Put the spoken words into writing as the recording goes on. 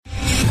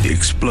The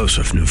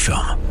explosive new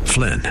film,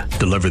 Flynn,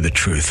 deliver the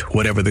truth,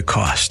 whatever the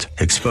cost,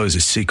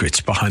 exposes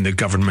secrets behind the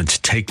government's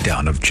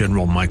takedown of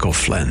General Michael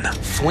Flynn.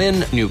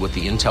 Flynn knew what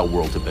the intel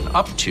world had been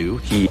up to.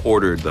 He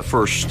ordered the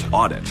first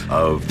audit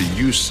of the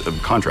use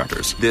of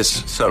contractors.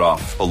 This set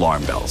off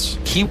alarm bells.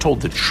 He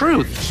told the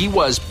truth. He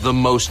was the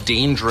most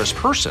dangerous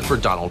person for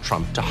Donald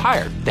Trump to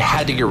hire. They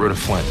had to get rid of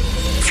Flynn.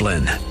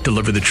 Flynn,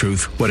 deliver the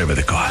truth, whatever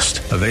the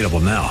cost. Available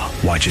now.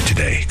 Watch it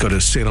today. Go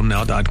to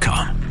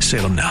salemnow.com.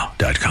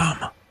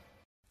 salemnow.com.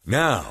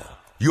 Now,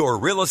 your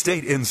Real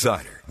Estate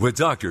Insider with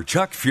Dr.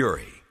 Chuck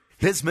Fury.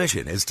 His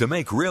mission is to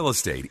make real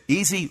estate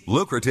easy,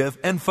 lucrative,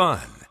 and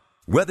fun.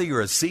 Whether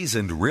you're a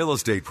seasoned real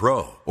estate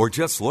pro or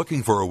just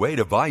looking for a way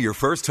to buy your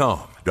first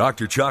home,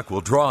 Dr. Chuck will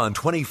draw on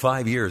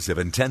 25 years of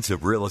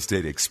intensive real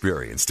estate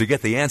experience to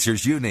get the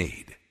answers you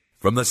need.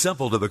 From the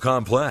simple to the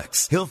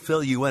complex, he'll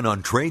fill you in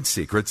on trade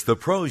secrets the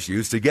pros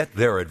use to get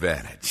their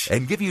advantage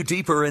and give you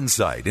deeper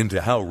insight into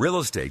how real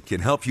estate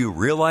can help you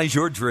realize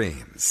your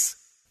dreams.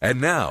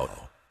 And now,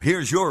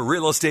 here's your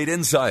Real Estate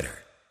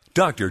Insider,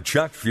 Dr.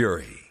 Chuck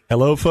Fury.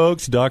 Hello,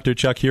 folks. Dr.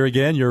 Chuck here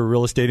again, your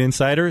Real Estate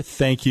Insider.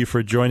 Thank you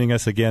for joining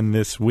us again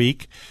this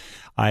week.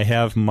 I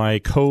have my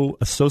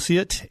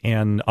co-associate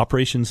and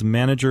operations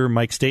manager,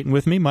 Mike Staten,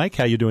 with me. Mike,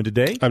 how you doing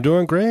today? I'm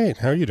doing great.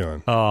 How are you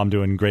doing? Oh, I'm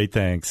doing great,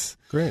 thanks.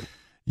 Great.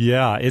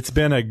 Yeah, it's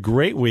been a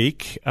great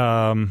week.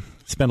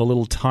 Spent a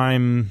little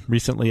time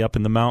recently up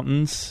in the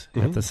mountains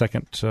at the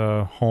second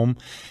home,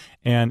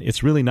 and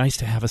it's really nice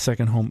to have a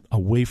second home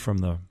away from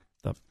the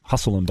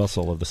hustle and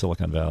bustle of the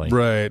Silicon Valley.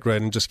 Right,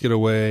 and just get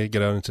away,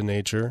 get out into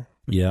nature.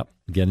 Yeah,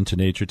 get into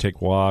nature,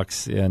 take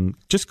walks, and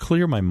just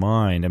clear my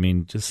mind. I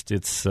mean, just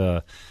it's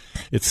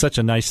such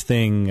a nice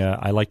thing.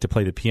 I like to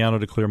play the piano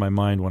to clear my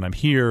mind when I'm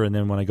here, and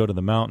then when I go to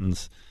the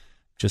mountains,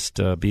 just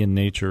be in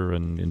nature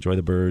and enjoy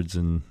the birds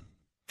and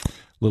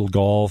little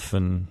golf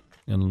and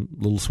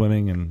little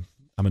swimming, and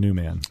I'm a new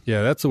man.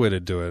 Yeah, that's the way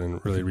to do it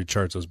and really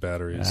recharge those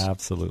batteries.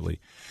 Absolutely.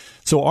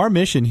 So our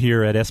mission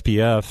here at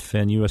SPF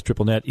and US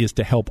Triple Net is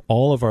to help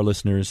all of our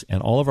listeners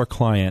and all of our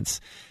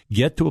clients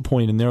get to a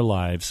point in their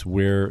lives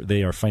where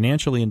they are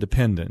financially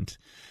independent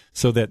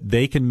so that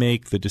they can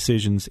make the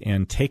decisions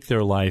and take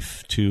their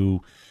life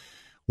to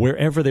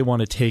wherever they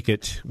want to take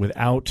it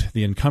without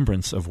the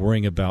encumbrance of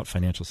worrying about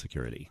financial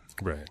security.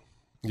 Right.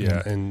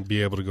 Yeah, and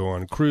be able to go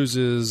on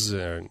cruises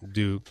and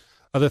do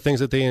other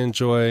things that they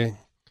enjoy.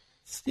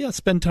 Yeah,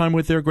 spend time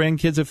with their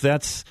grandkids if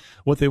that's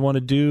what they want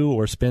to do,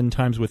 or spend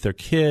times with their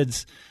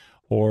kids,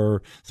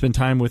 or spend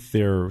time with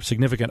their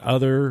significant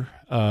other.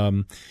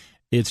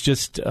 It's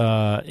just,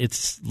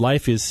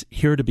 life is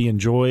here to be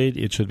enjoyed.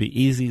 It should be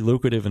easy,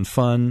 lucrative, and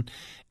fun,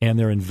 and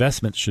their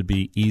investments should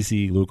be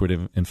easy,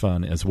 lucrative, and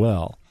fun as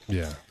well.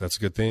 Yeah, that's a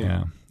good thing.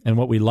 Yeah. And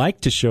what we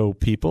like to show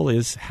people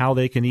is how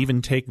they can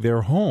even take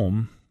their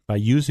home by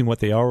using what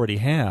they already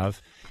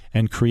have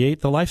and create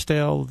the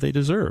lifestyle they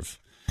deserve.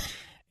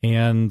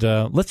 And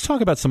let's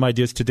talk about some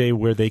ideas today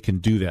where they can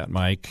do that,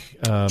 Mike.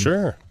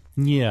 Sure.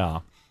 Yeah.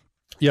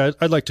 Yeah,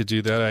 I'd like to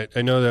do that.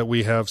 I know that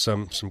we have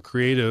some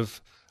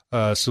creative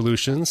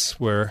solutions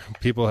where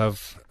people have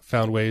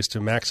found ways to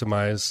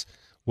maximize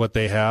what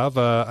they have.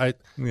 I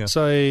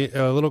saw a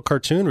little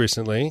cartoon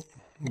recently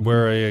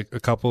where a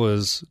couple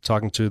is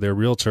talking to their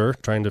realtor,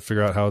 trying to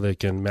figure out how they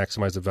can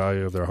maximize the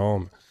value of their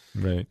home.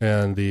 Right.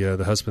 And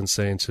the husband's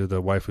saying to the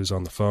wife who's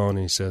on the phone, and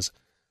he says,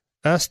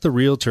 "Ask the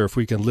realtor if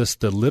we can list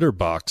the litter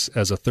box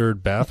as a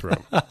third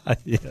bathroom."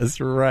 Yes,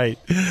 right.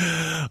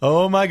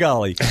 Oh, my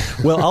golly.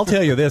 Well, I'll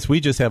tell you this. We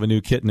just have a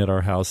new kitten at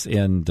our house,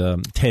 and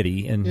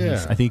Teddy, and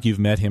I think you've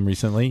met him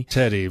recently.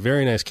 Teddy,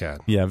 very nice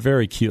cat. Yeah,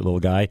 very cute little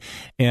guy.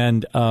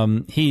 And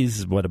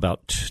he's,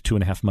 about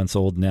 2.5 months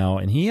old now,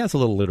 and he has a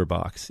little litter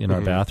box in our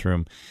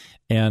bathroom.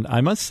 And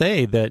I must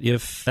say that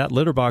if that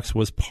litter box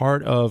was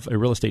part of a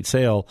real estate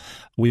sale,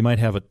 we might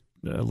have a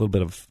little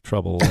bit of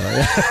trouble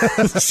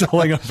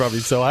selling our property.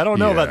 So I don't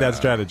know about that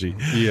strategy.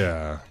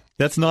 Yeah.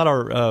 That's not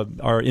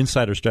our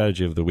insider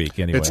strategy of the week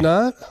anyway. It's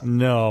not?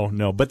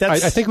 No. But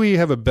that's... I think we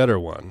have a better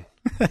one.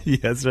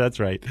 Yes, that's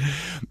right.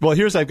 Well,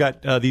 I've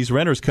got these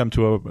renters come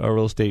to a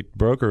real estate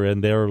broker,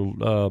 and they're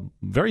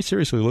very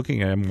seriously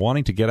looking at them,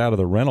 wanting to get out of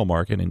the rental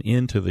market and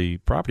into the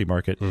property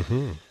market.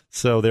 Mm-hmm.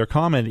 So their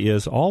comment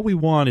is, all we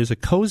want is a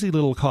cozy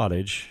little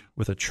cottage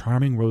with a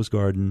charming rose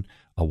garden,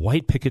 a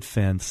white picket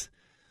fence,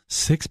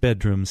 6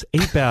 bedrooms,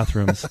 8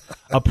 bathrooms,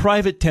 a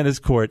private tennis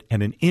court,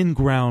 and an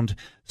in-ground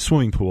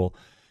swimming pool.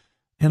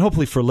 And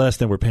hopefully for less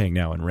than we're paying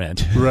now in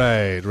rent.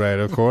 Right,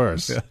 of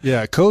course.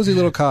 Yeah, cozy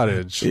little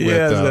cottage with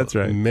that's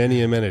right.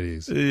 many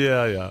amenities.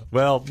 Yeah.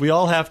 Well, we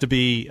all have to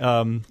be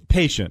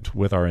patient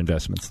with our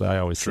investments. I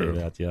always say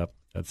that, yep.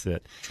 That's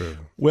it. True.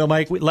 Well,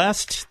 Mike,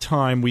 last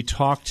time we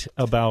talked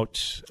about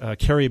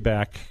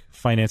carryback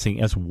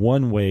financing as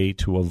one way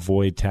to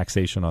avoid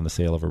taxation on the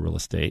sale of a real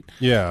estate.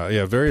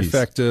 Yeah, very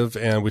effective.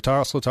 And we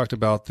also talked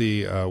about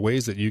the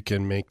ways that you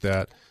can make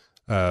that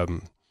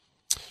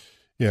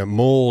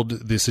mold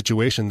the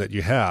situation that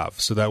you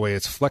have, so that way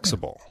it's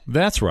flexible.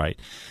 That's right.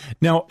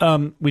 Now,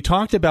 we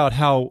talked about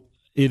how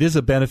it is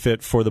a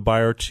benefit for the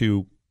buyer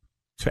to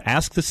to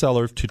ask the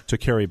seller to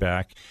carry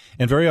back.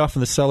 And very often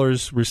the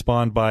sellers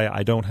respond by,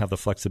 I don't have the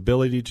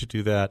flexibility to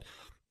do that.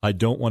 I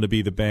don't want to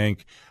be the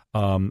bank.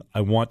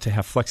 I want to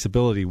have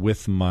flexibility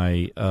with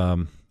my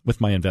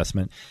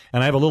investment.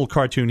 And I have a little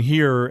cartoon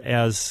here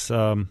as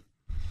a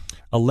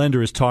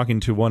lender is talking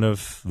to one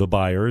of the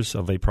buyers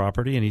of a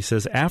property, and he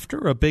says, after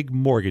a big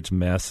mortgage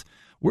mess,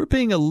 we're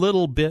being a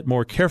little bit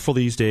more careful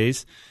these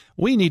days.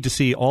 We need to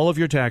see all of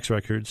your tax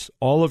records,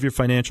 all of your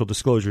financial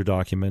disclosure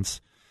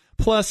documents,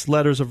 plus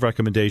letters of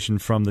recommendation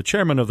from the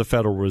chairman of the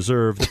Federal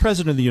Reserve, the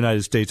president of the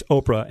United States,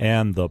 Oprah,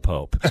 and the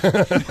Pope.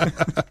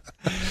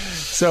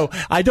 So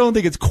I don't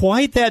think it's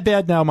quite that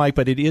bad now, Mike,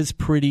 but it is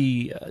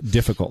pretty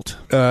difficult.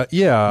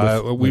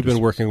 We've been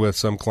working with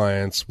some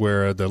clients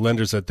where the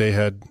lenders that they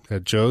had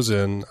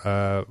chosen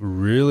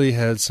really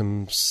had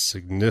some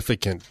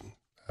significant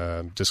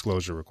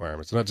disclosure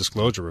requirements. Not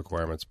disclosure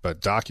requirements,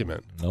 but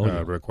document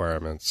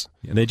requirements.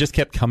 And they just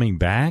kept coming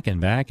back and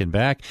back and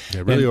back.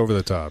 Yeah, really over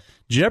the top.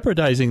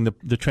 Jeopardizing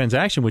the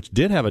transaction, which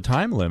did have a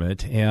time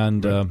limit.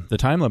 And the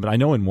time limit, I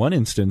know in one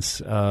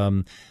instance,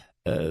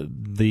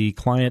 the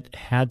client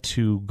had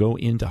to go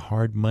into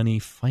hard money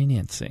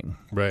financing.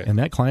 Right. And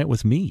that client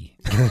was me.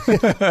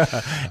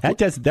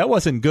 That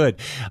wasn't good.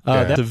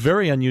 That's a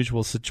very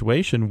unusual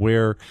situation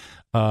where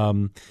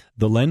the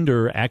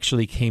lender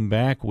actually came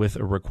back with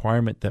a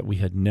requirement that we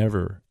had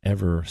never,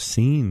 ever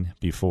seen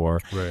before.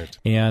 Right.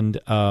 And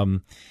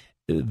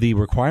the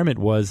requirement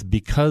was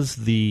because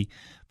the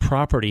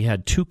property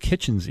had two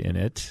kitchens in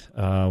it.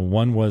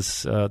 One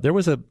was there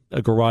was a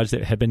garage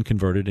that had been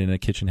converted and a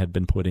kitchen had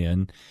been put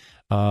in.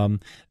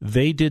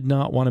 They did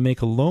not want to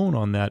make a loan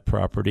on that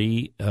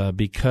property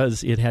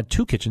because it had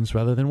two kitchens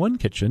rather than one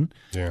kitchen.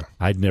 Yeah.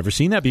 I'd never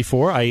seen that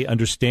before. I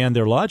understand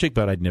their logic,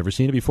 but I'd never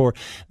seen it before.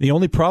 The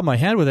only problem I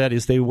had with that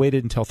is they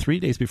waited until 3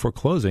 days before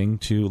closing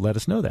to let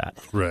us know that.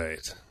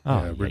 Right.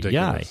 Oh,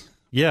 ridiculous.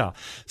 Yeah.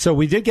 So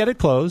we did get it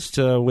closed.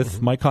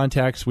 With my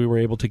contacts, we were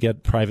able to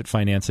get private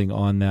financing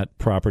on that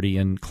property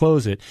and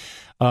close it.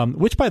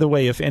 Which, by the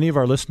way, if any of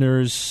our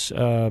listeners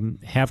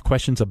have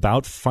questions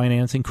about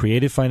financing,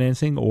 creative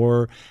financing,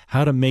 or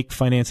how to make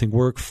financing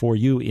work for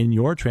you in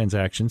your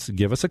transactions,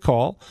 give us a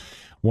call,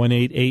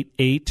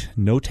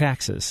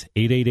 1-888-NO-TAXES,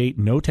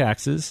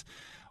 888-NO-TAXES.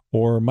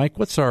 Or, Mike,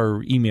 what's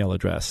our email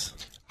address?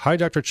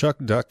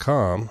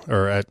 HiDrChuck.com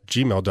or at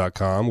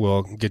gmail.com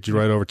will get you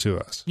right over to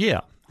us. Yeah.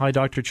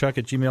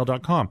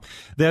 HiDrChuck@gmail.com.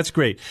 That's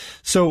great.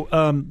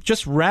 So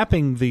just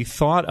wrapping the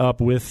thought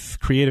up with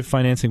creative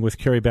financing with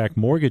carryback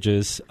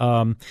mortgages,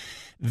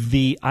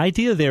 the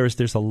idea there is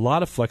there's a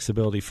lot of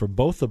flexibility for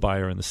both the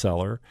buyer and the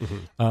seller.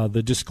 Mm-hmm.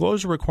 The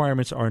disclosure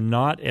requirements are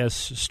not as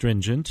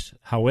stringent.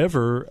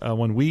 However,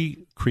 when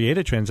we create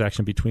a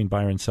transaction between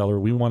buyer and seller,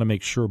 we want to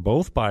make sure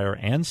both buyer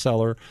and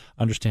seller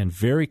understand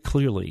very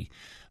clearly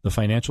the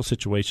financial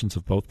situations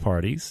of both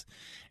parties,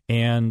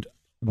 and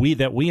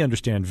we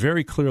understand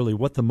very clearly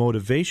what the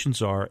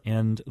motivations are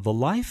and the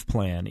life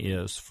plan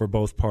is for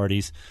both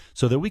parties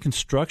so that we can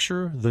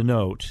structure the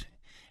note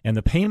and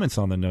the payments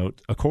on the note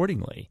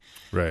accordingly.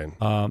 Right.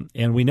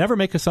 And we never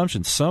make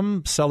assumptions.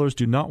 Some sellers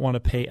do not want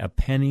to pay a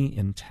penny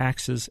in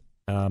taxes.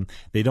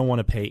 They don't want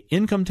to pay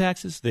income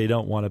taxes. They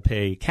don't want to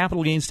pay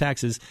capital gains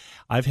taxes.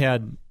 I've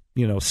had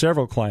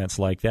several clients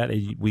like that.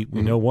 We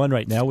know one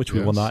right now, which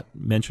we will not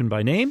mention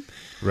by name.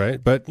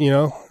 Right. But,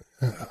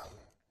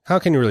 how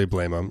can you really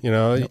blame them?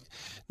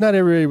 Not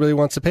everybody really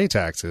wants to pay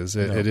taxes.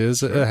 It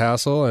is a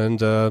hassle,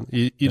 and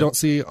you don't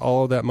see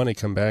all of that money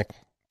come back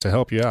to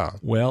help you out.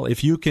 Well,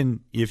 if you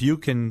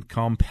can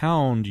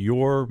compound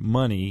your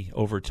money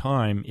over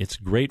time, it's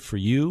great for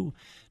you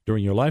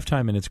during your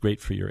lifetime, and it's great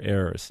for your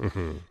heirs.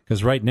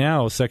 Because right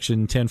now,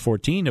 Section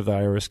 1014 of the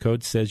IRS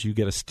Code says you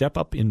get a step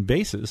up in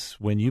basis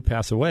when you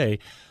pass away.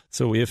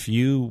 So if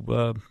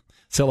you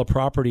sell a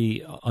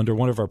property under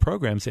one of our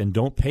programs and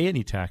don't pay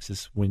any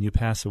taxes, when you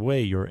pass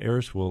away, your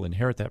heirs will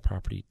inherit that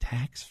property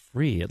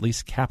tax-free, at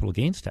least capital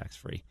gains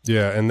tax-free.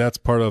 Yeah, and that's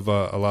part of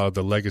a lot of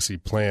the legacy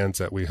plans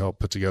that we help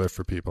put together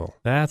for people.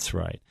 That's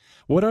right.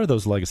 What are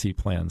those legacy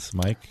plans,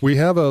 Mike? We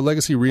have a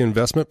legacy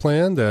reinvestment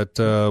plan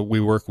that we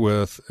work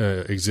with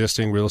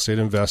existing real estate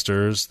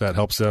investors that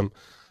helps them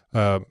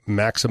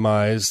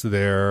maximize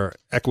their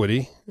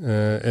equity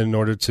in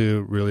order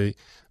to really,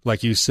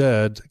 like you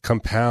said,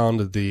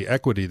 compound the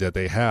equity that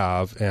they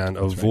have and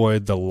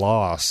avoid the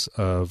loss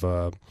of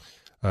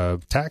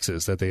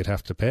taxes that they'd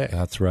have to pay.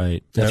 That's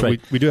right.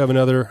 We do have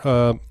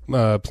another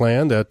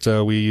plan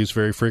that we use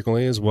very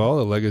frequently as well,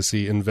 a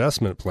legacy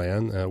investment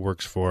plan that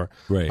works for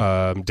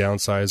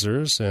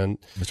downsizers. And,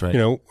 that's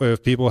right.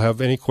 If people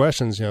have any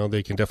questions,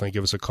 they can definitely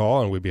give us a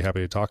call and we'd be happy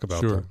to talk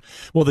about them.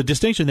 Well, the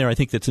distinction there I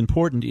think that's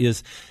important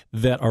is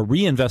that our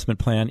reinvestment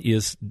plan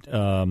is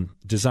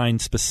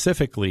designed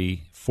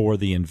specifically for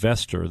the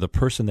investor, the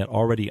person that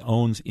already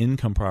owns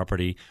income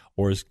property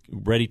or is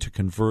ready to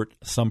convert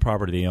some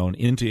property they own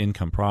into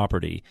income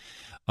property.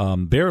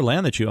 Bare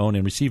land that you own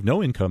and receive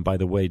no income, by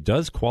the way,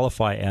 does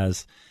qualify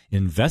as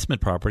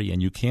investment property,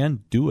 and you can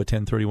do a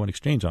 1031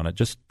 exchange on it,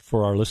 just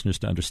for our listeners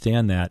to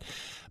understand that.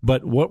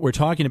 But what we're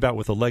talking about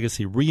with the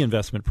legacy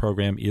reinvestment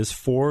program is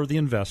for the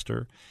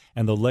investor,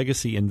 and the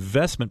legacy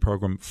investment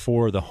program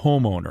for the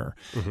homeowner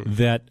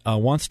that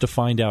wants to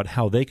find out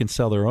how they can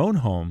sell their own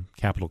home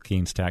capital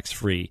gains tax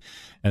free.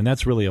 And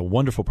that's really a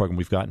wonderful program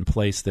we've got in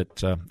place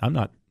that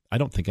I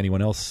don't think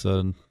anyone else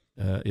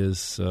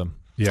is.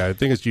 Yeah, I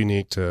think it's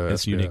unique to us.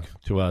 It's unique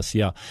to us,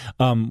 yeah.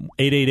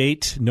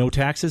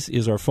 888-NO-TAXES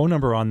is our phone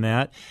number on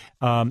that.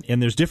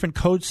 And there's different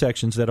code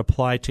sections that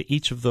apply to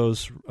each of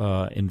those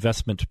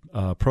investment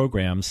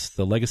programs,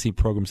 the legacy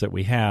programs that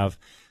we have.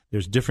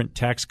 There's different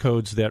tax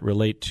codes that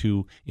relate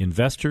to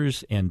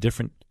investors and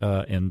different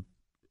and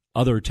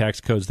other tax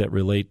codes that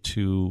relate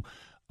to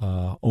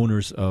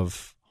owners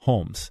of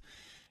homes.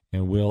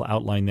 And we'll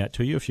outline that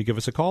to you if you give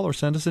us a call or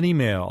send us an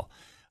email.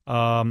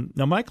 Now,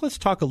 Mike, let's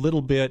talk a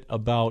little bit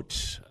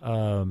about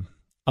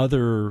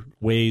other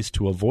ways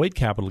to avoid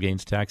capital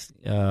gains tax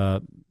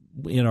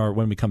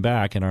when we come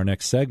back in our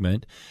next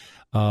segment.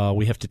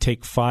 We have to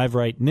take 5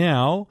 right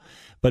now.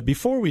 But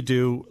before we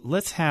do,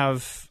 let's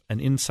have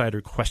an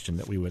insider question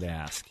that we would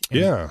ask.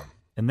 And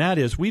that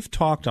is, we've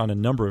talked on a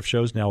number of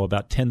shows now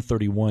about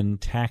 1031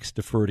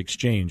 tax-deferred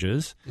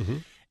exchanges.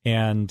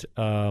 And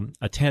a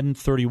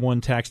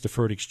 1031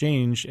 tax-deferred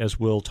exchange, as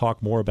we'll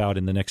talk more about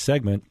in the next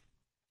segment,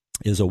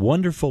 is a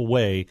wonderful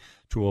way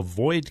to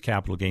avoid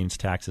capital gains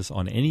taxes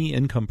on any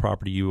income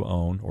property you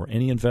own or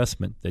any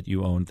investment that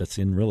you own that's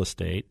in real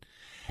estate.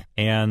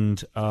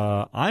 And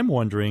I'm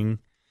wondering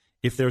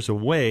if there's a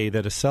way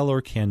that a seller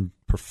can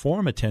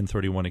perform a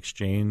 1031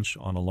 exchange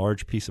on a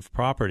large piece of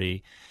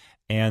property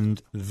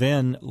and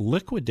then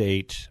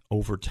liquidate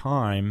over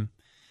time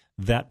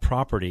that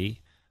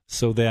property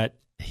so that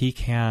he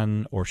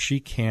can or she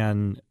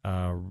can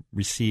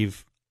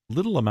receive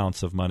little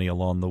amounts of money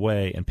along the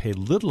way and pay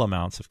little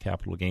amounts of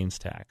capital gains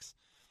tax.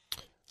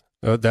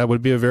 That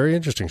would be a very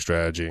interesting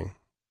strategy.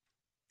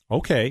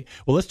 Okay.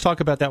 Well, let's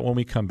talk about that when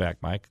we come back,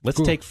 Mike. Let's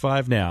take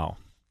 5 now.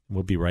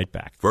 We'll be right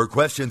back. For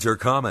questions or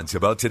comments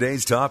about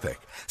today's topic,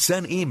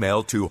 send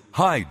email to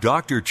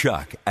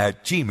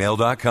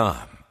hidrchuck@gmail.com.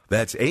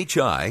 That's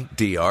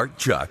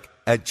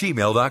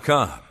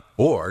HIDRchuck@gmail.com.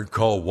 Or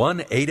call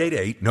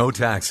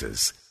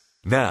 1-888-NO-TAXES.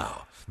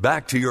 Now,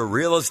 back to your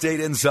Real Estate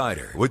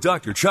Insider with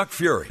Dr. Chuck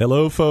Fury.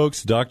 Hello,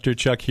 folks. Dr.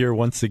 Chuck here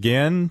once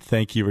again.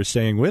 Thank you for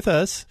staying with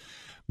us.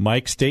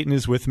 Mike Staten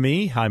is with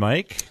me. Hi,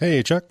 Mike.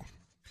 Hey, Chuck.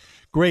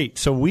 Great.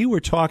 So we were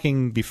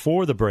talking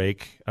before the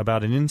break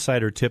about an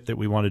insider tip that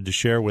we wanted to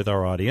share with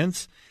our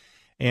audience,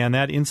 and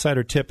that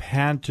insider tip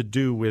had to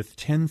do with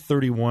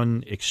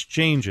 1031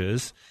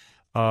 exchanges.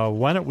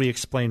 Why don't we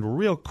explain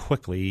real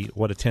quickly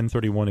what a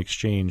 1031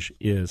 exchange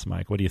is,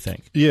 Mike? What do you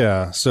think?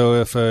 Yeah. So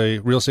if a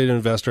real estate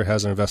investor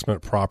has an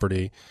investment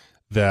property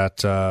that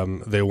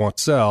they want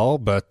to sell,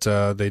 but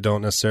they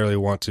don't necessarily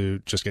want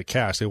to just get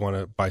cash, they want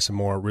to buy some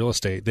more real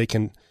estate, they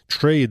can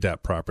trade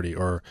that property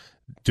or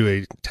do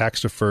a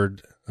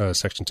tax-deferred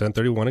Section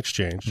 1031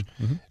 exchange,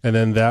 and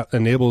then that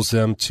enables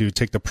them to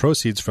take the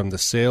proceeds from the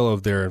sale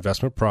of their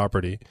investment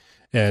property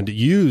and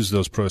use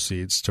those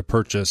proceeds to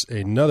purchase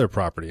another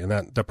property. And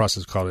that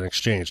process is called an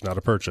exchange, not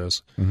a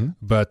purchase.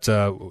 But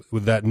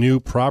with that new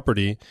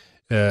property,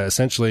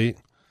 essentially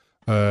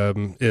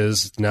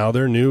is now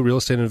their new real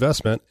estate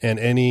investment, and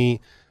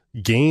any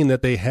gain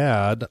that they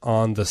had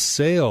on the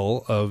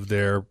sale of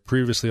their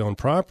previously owned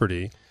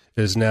property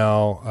is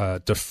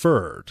now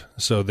deferred.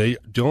 So they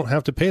don't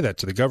have to pay that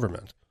to the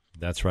government.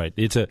 That's right.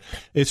 It's a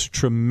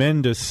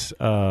tremendous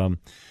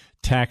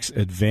tax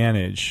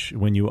advantage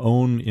when you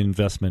own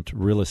investment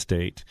real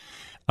estate.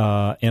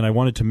 And I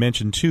wanted to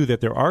mention, too,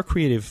 that there are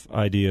creative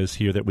ideas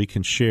here that we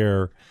can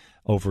share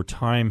over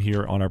time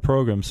here on our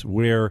programs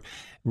where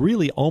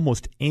really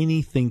almost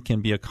anything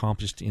can be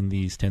accomplished in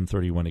these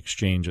 1031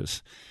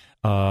 exchanges.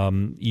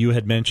 You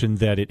had mentioned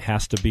that it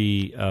has to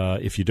be,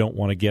 if you don't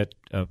want to get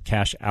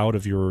cash out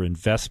of your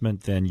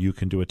investment, then you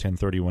can do a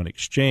 1031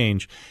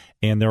 exchange.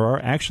 And there are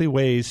actually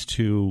ways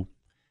to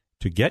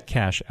get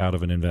cash out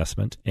of an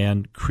investment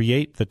and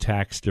create the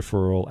tax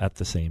deferral at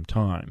the same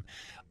time.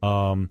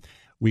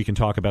 We can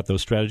talk about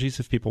those strategies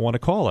if people want to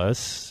call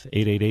us,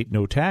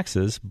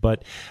 888-NO-TAXES.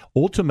 But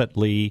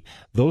ultimately,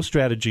 those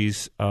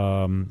strategies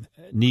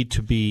need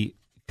to be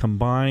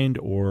combined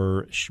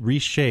or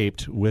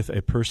reshaped with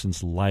a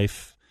person's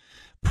life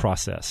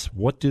process.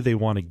 What do they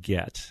want to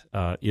get?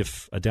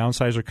 If a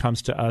downsizer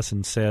comes to us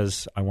and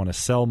says, I want to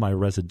sell my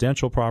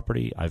residential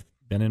property, I've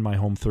been in my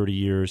home 30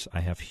 years,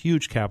 I have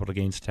huge capital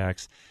gains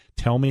tax,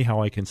 tell me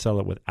how I can sell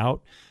it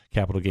without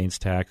capital gains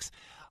tax,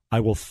 I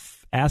will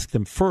ask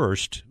them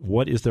first,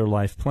 what is their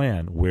life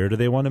plan? Where do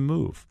they want to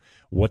move?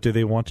 What do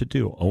they want to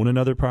do? Own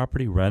another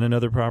property? Rent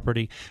another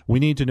property? We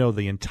need to know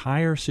the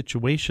entire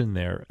situation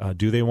there.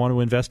 Do they want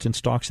to invest in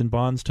stocks and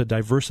bonds to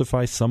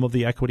diversify some of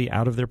the equity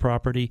out of their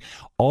property?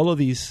 All of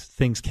these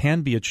things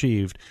can be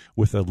achieved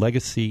with a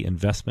legacy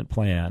investment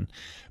plan.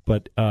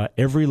 But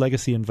every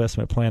legacy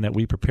investment plan that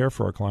we prepare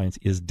for our clients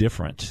is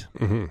different.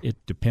 Mm-hmm. It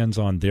depends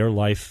on their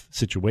life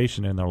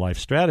situation and their life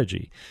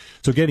strategy.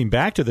 So getting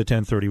back to the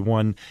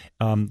 1031,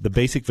 the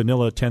basic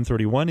vanilla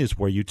 1031 is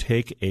where you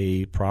take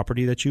a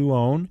property that you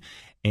own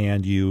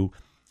and you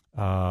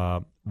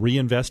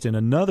reinvest in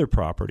another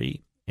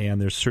property,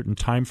 and there's certain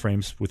time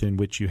frames within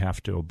which you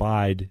have to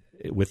abide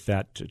with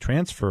that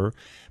transfer,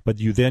 but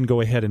you then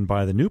go ahead and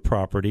buy the new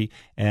property,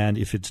 and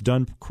if it's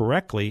done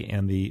correctly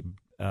and the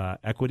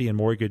equity and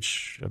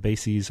mortgage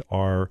bases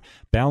are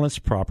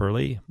balanced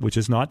properly, which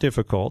is not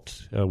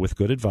difficult with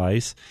good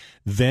advice,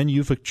 then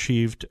you've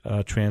achieved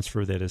a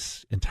transfer that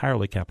is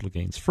entirely capital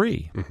gains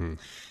free. Mm-hmm.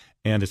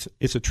 And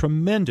it's a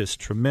tremendous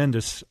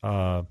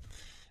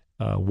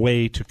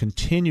way to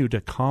continue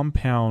to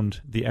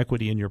compound the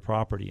equity in your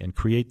property and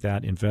create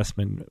that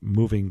investment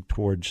moving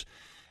towards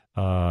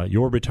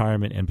your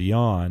retirement and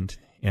beyond.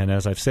 And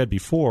as I've said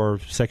before,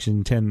 Section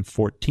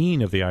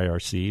 1014 of the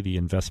IRC, the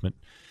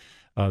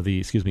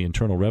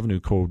Internal Revenue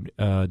Code,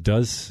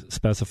 does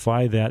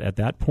specify that at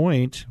that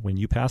point, when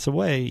you pass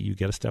away, you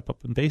get a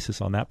step-up in basis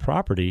on that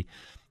property.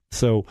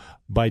 So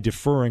by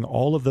deferring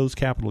all of those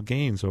capital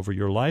gains over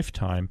your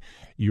lifetime,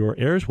 your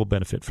heirs will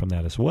benefit from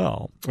that as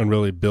well. And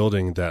really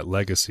building that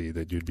legacy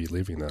that you'd be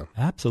leaving them.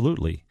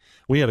 Absolutely.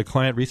 We had a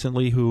client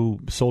recently who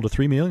sold a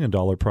 $3 million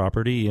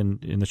property, and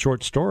the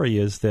short story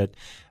is that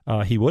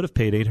he would have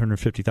paid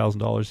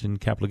 $850,000 in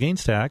capital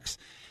gains tax.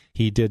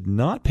 He did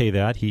not pay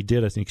that. He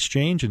did an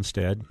exchange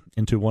instead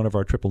into one of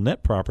our triple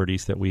net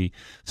properties that we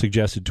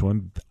suggested to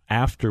him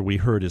after we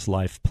heard his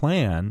life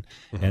plan,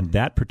 mm-hmm. and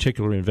that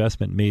particular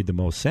investment made the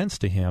most sense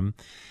to him.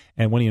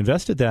 And when he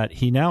invested that,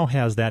 he now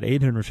has that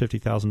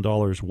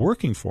 $850,000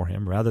 working for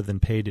him rather than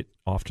paid it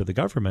off to the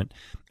government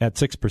at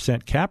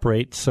 6% cap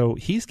rate. So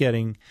he's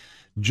getting,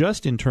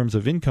 just in terms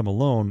of income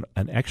alone,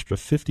 an extra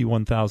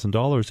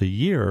 $51,000 a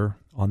year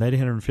on that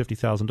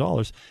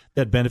 $850,000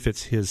 that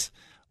benefits his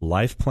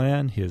life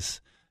plan,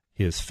 his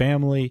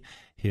family,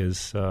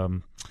 his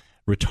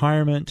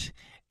retirement,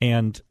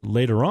 and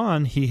later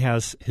on he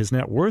has his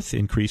net worth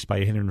increased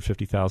by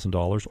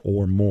 $850,000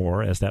 or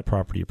more as that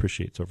property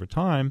appreciates over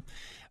time,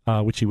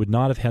 which he would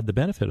not have had the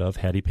benefit of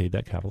had he paid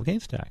that capital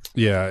gains tax.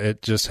 Yeah,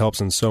 it just helps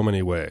in so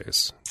many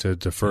ways to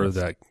defer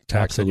that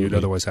tax that you'd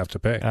otherwise have to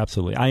pay.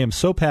 Absolutely. I am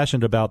so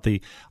passionate about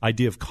the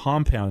idea of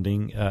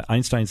compounding.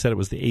 Einstein said it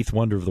was the eighth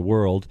wonder of the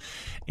world,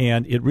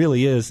 and it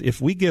really is.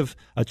 If we give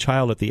a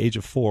child at the age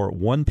of 4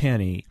 1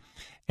 penny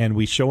and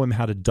we show him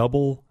how to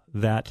double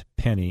that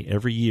penny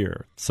every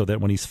year, so that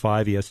when he's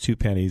 5 he has 2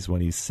 pennies,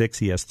 when he's 6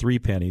 he has 3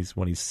 pennies,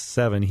 when he's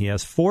 7 he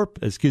has 4,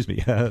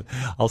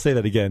 I'll say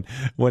that again,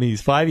 when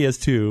he's 5 he has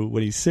 2,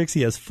 when he's 6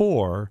 he has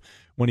 4,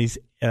 when he's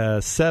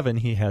 7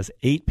 he has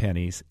 8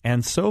 pennies,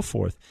 and so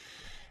forth.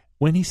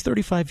 When he's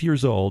 35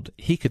 years old,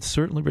 he could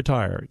certainly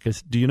retire.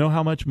 Because do you know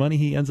how much money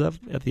he ends up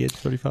at the age of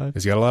 35?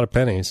 He's got a lot of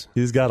pennies.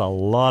 He's got a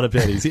lot of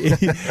pennies.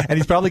 And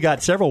he's probably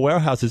got several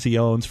warehouses he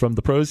owns from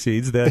the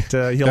proceeds that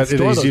he'll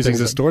store he's using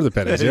to store the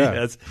pennies, yeah.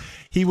 Yes.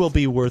 He will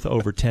be worth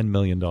over $10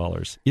 million.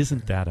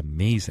 Isn't that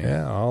amazing?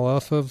 Yeah, all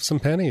off of some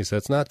pennies.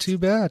 That's not too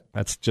bad.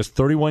 That's just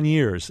 31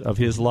 years of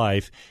his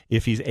life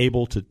if he's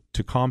able to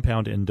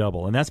compound and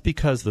double. And that's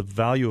because the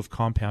value of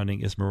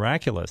compounding is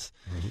miraculous.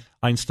 Mm-hmm.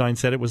 Einstein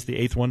said it was the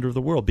eighth wonder of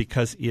the world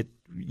because it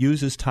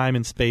uses time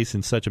and space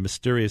in such a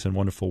mysterious and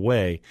wonderful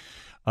way.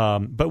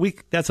 But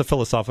that's a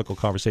philosophical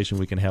conversation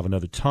we can have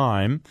another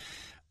time.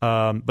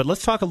 But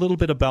let's talk a little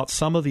bit about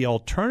some of the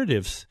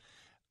alternatives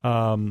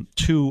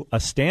to a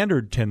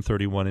standard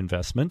 1031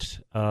 investment.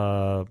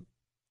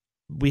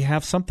 We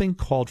have something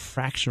called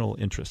fractional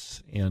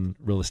interests in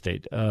real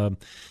estate.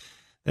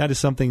 That is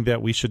something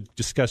that we should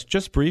discuss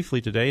just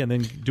briefly today and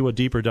then do a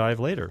deeper dive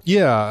later.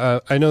 Yeah,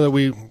 I know that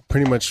we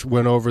pretty much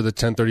went over the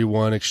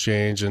 1031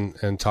 exchange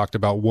and talked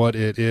about what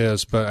it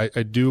is, but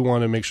I do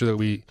want to make sure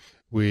that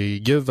we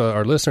give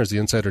our listeners the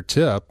insider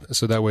tip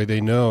so that way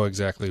they know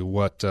exactly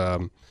what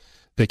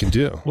they can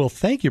do. Well,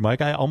 thank you,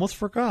 Mike. I almost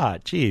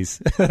forgot.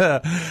 Jeez.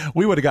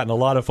 We would have gotten a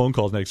lot of phone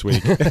calls next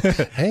week.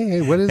 Hey,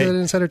 what is that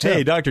insider tip?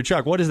 Hey, Dr.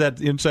 Chuck, what is that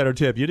insider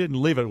tip? You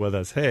didn't leave it with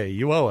us. Hey,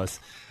 you owe us.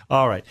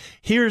 All right.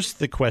 Here's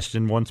the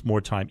question once more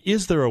time.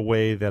 Is there a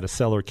way that a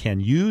seller can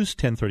use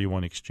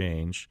 1031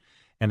 exchange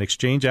and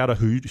exchange out a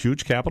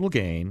huge capital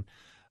gain,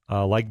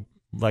 like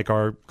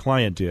our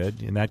client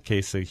did, in that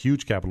case, a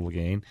huge capital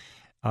gain,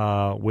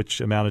 which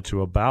amounted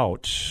to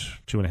about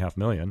 $2.5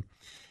 million,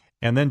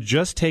 and then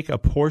just take a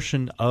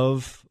portion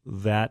of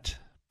that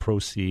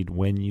proceed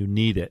when you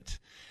need it?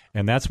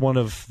 And that's one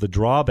of the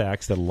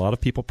drawbacks that a lot of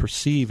people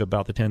perceive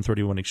about the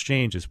 1031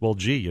 exchange is, well,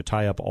 gee, you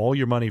tie up all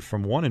your money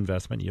from one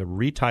investment, you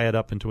retie it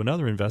up into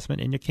another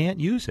investment, and you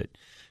can't use it.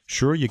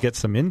 Sure, you get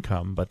some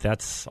income, but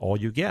that's all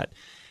you get.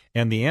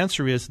 And the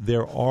answer is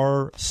there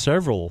are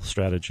several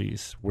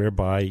strategies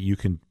whereby you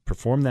can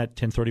perform that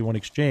 1031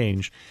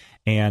 exchange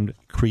and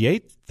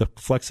create the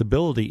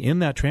flexibility in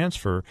that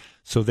transfer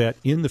so that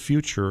in the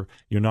future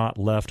you're not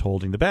left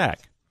holding the bag.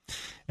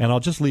 And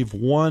I'll just leave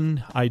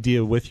one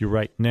idea with you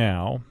right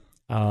now.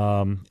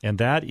 And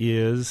that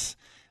is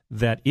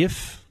that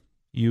if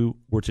you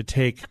were to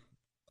take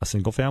a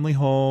single-family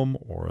home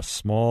or a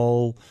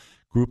small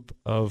group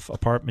of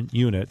apartment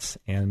units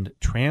and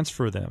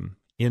transfer them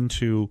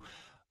into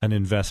an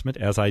investment,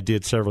 as I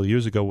did several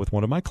years ago with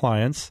one of my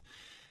clients,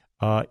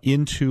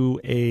 into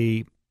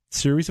a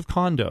series of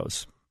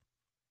condos.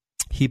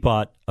 He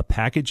bought a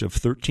package of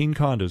 13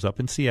 condos up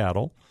in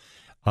Seattle,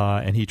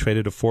 and he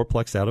traded a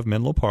fourplex out of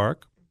Menlo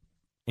Park.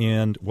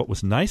 And what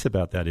was nice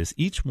about that is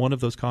each one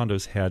of those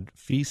condos had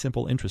fee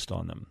simple interest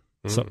on them.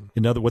 So,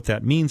 what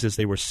that means is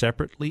they were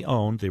separately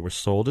owned. They were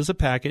sold as a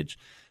package.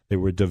 They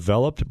were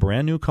developed,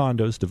 brand new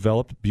condos,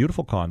 developed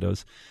beautiful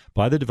condos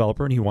by the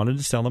developer, and he wanted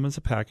to sell them as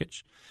a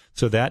package.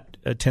 So that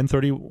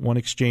 1031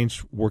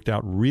 exchange worked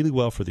out really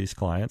well for these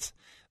clients.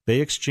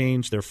 They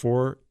exchanged their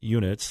 4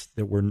 units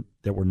that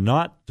were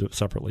not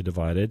separately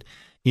divided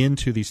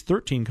into these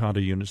 13 condo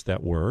units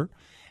that were,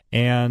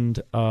 and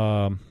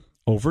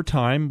over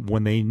time,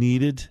 when they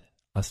needed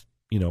a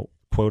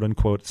quote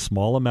unquote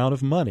small amount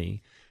of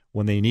money,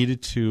 when they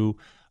needed to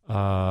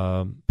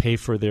pay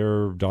for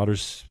their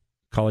daughter's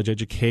college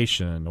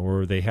education,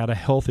 or they had a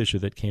health issue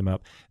that came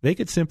up, they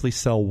could simply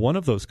sell one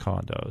of those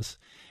condos,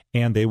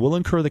 and they will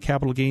incur the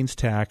capital gains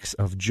tax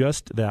of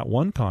just that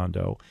one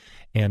condo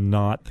and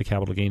not the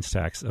capital gains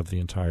tax of the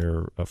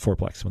entire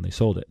fourplex when they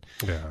sold it.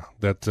 Yeah,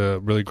 that's a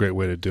really great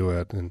way to do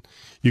it. And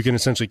you can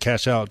essentially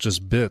cash out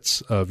just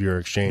bits of your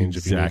exchange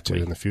if you need to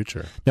in the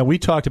future. Now, we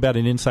talked about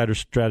an insider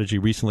strategy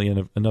recently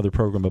in another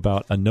program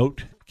about a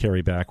note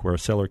carryback, where a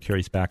seller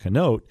carries back a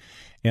note.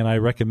 And I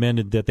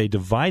recommended that they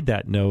divide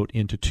that note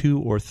into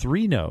 2 or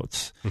 3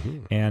 notes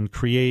and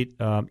create,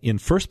 in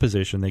first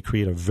position, they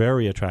create a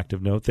very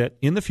attractive note that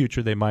in the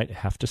future they might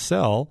have to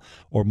sell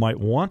or might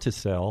want to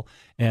sell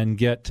and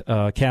get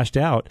cashed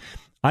out.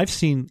 I've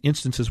seen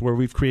instances where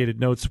we've created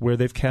notes where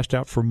they've cashed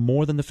out for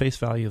more than the face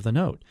value of the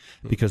note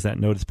because that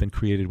note has been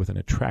created with an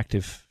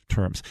attractive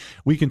terms.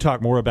 We can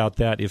talk more about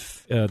that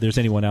if there's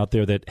anyone out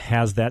there that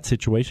has that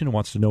situation and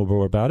wants to know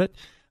more about it.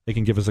 They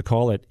can give us a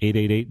call at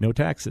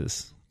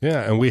 888-NO-TAXES.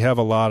 Yeah, and we have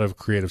a lot of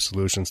creative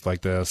solutions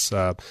like this.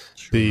 The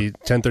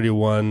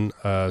 1031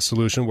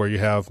 solution where you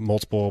have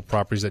multiple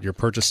properties that you're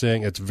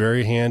purchasing, it's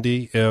very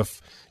handy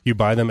if you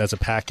buy them as a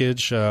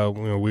package.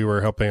 We were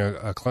helping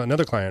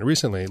another client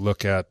recently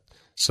look at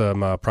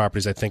some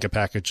properties, I think a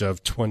package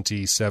of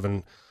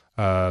 27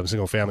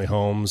 single-family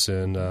homes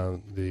in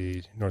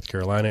the North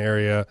Carolina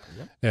area.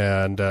 Yep.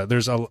 And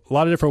there's a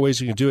lot of different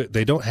ways you can do it.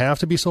 They don't have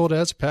to be sold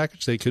as a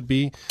package. They could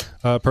be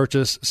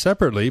purchased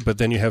separately, but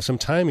then you have some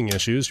timing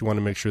issues. You want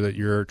to make sure that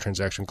your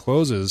transaction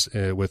closes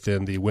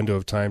within the window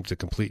of time to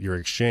complete your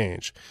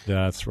exchange.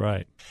 That's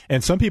right.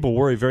 And some people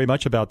worry very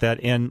much about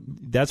that, and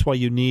that's why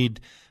you need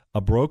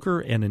a broker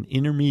and an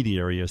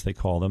intermediary, as they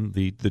call them,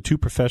 the 2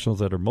 professionals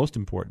that are most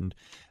important,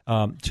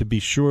 to be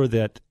sure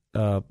that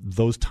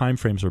those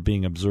timeframes are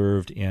being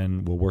observed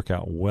and will work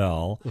out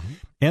well. Mm-hmm.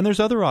 And there's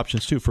other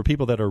options, too, for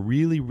people that are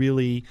really,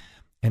 really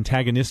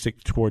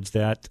antagonistic towards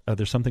that.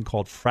 There's something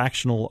called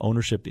fractional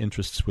ownership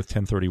interests with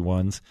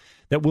 1031s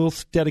that we'll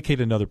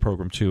dedicate another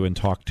program to and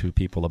talk to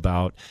people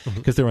about,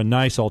 because they're a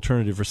nice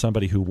alternative for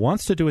somebody who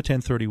wants to do a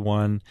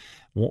 1031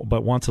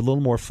 but wants a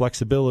little more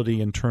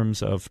flexibility in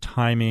terms of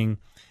timing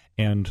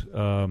and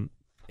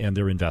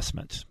their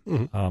investment.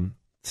 Mm-hmm.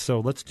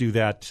 So let's do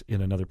that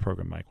in another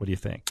program, Mike. What do you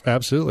think?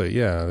 Absolutely.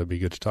 Yeah, that'd be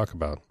good to talk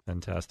about.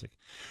 Fantastic.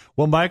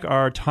 Well, Mike,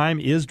 our time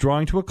is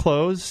drawing to a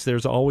close.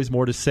 There's always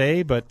more to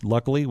say, but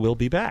luckily we'll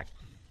be back.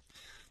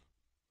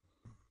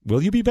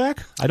 Will you be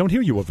back? I don't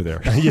hear you over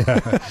there. Yeah.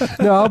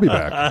 No, I'll be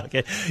back.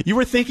 Okay. You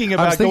were thinking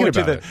about going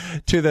to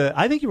the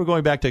I think you were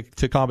going back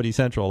to Comedy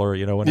Central or,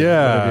 one of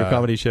your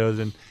comedy shows,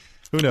 and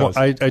who knows?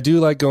 Well, I do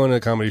like going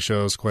to comedy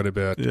shows quite a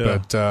bit,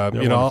 but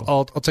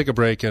I'll take a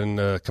break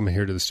and come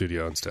here to the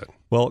studio instead.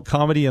 Well,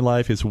 comedy in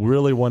life is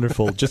really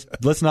wonderful. Just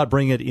let's not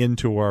bring it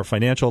into our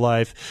financial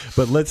life,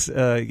 but let's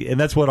and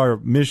that's what our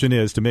mission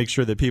is, to make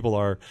sure that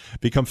people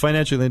become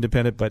financially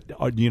independent, but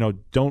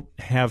don't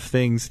have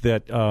things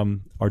that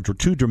are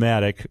too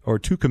dramatic or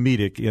too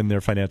comedic in their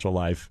financial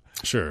life.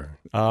 Sure.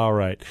 All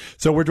right.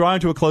 So we're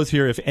drawing to a close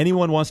here. If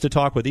anyone wants to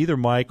talk with either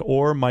Mike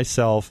or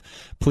myself,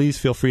 please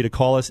feel free to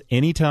call us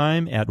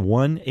anytime at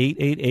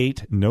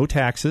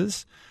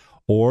 1-888-NO-TAXES.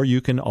 Or you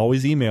can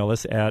always email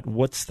us at,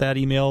 what's that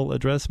email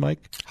address,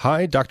 Mike?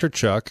 Hi, Dr.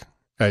 Chuck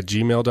at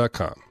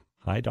gmail.com.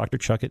 Hi, Dr.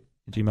 Chuck at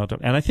gmail.com.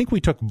 And I think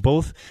we took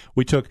both.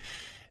 We took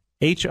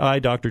H-I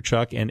Dr.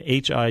 Chuck and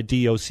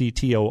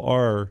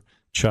H-I-D-O-C-T-O-R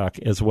Chuck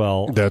as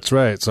well. That's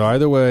right. So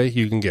either way,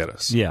 you can get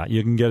us. Yeah,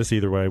 you can get us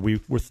either way. We're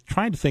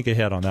trying to think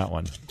ahead on that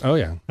one. Oh,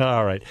 yeah.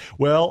 All right.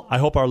 Well, I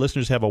hope our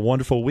listeners have a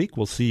wonderful week.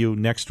 We'll see you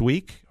next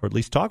week, or at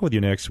least talk with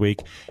you next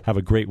week. Have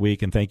a great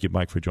week, and thank you,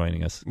 Mike, for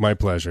joining us. My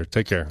pleasure.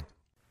 Take care.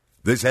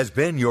 This has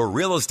been your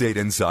Real Estate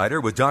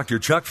Insider with Dr.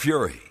 Chuck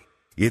Fury.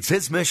 It's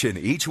his mission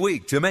each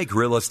week to make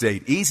real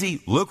estate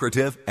easy,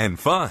 lucrative, and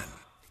fun.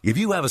 If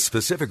you have a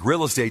specific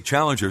real estate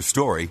challenge or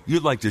story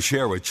you'd like to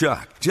share with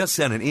Chuck, just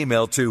send an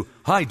email to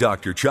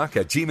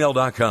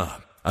hidrchuck@gmail.com.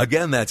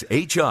 Again, that's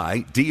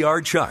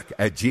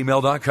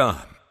HIDRchuck@gmail.com.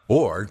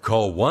 Or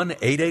call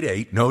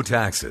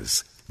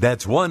 1-888-NO-TAXES.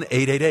 That's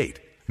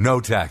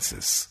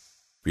 1-888-NO-TAXES.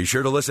 Be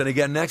sure to listen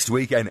again next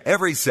week and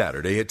every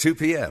Saturday at 2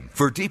 p.m.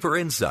 for deeper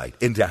insight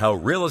into how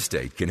real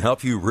estate can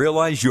help you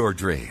realize your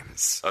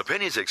dreams.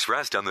 Opinions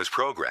expressed on this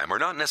program are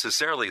not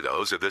necessarily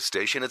those of this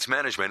station, its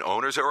management,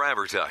 owners, or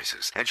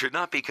advertisers, and should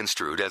not be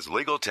construed as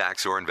legal,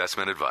 tax, or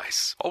investment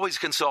advice. Always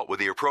consult with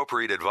the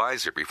appropriate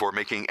advisor before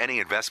making any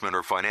investment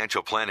or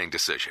financial planning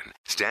decision.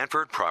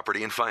 Stanford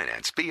Property and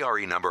Finance,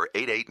 BRE number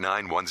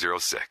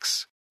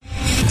 889106.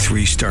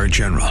 3-star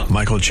General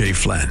Michael J.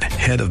 Flynn,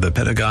 head of the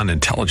Pentagon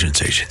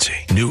Intelligence Agency,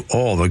 knew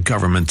all the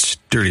government's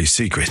dirty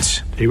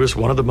secrets. He was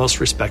one of the most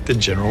respected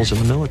generals in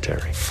the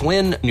military.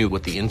 Flynn knew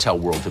what the intel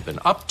world had been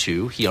up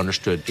to. He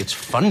understood its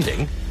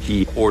funding.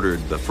 He ordered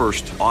the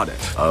first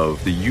audit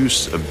of the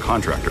use of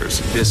contractors.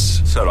 This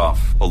set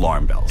off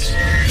alarm bells.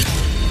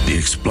 The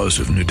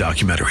explosive new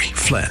documentary,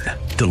 Flynn,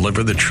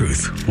 Deliver the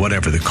Truth,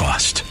 Whatever the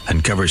Cost,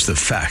 uncovers the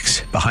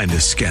facts behind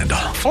this scandal.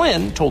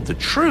 Flynn told the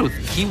truth.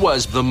 He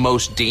was the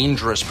most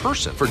dangerous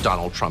person for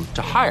Donald Trump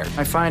to hire.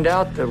 I find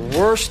out the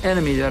worst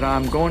enemy that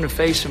I'm going to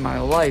face in my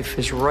life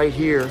is right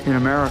here in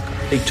America.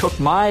 They took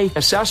my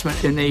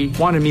assessment and they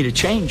wanted me to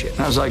change it.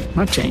 And I was like, I'm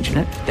not changing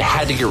it. They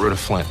had to get rid of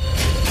Flynn.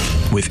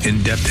 With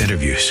in-depth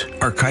interviews,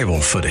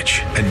 archival footage,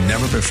 and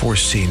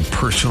never-before-seen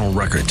personal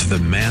records of the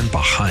man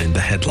behind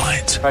the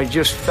headlines. I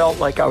just felt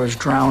like I was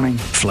drowning.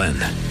 Flynn,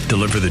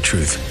 Deliver the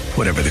Truth,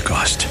 Whatever the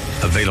Cost.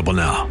 Available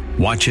now.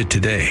 Watch it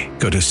today.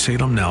 Go to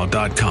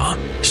salemnow.com.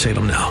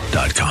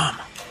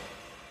 salemnow.com.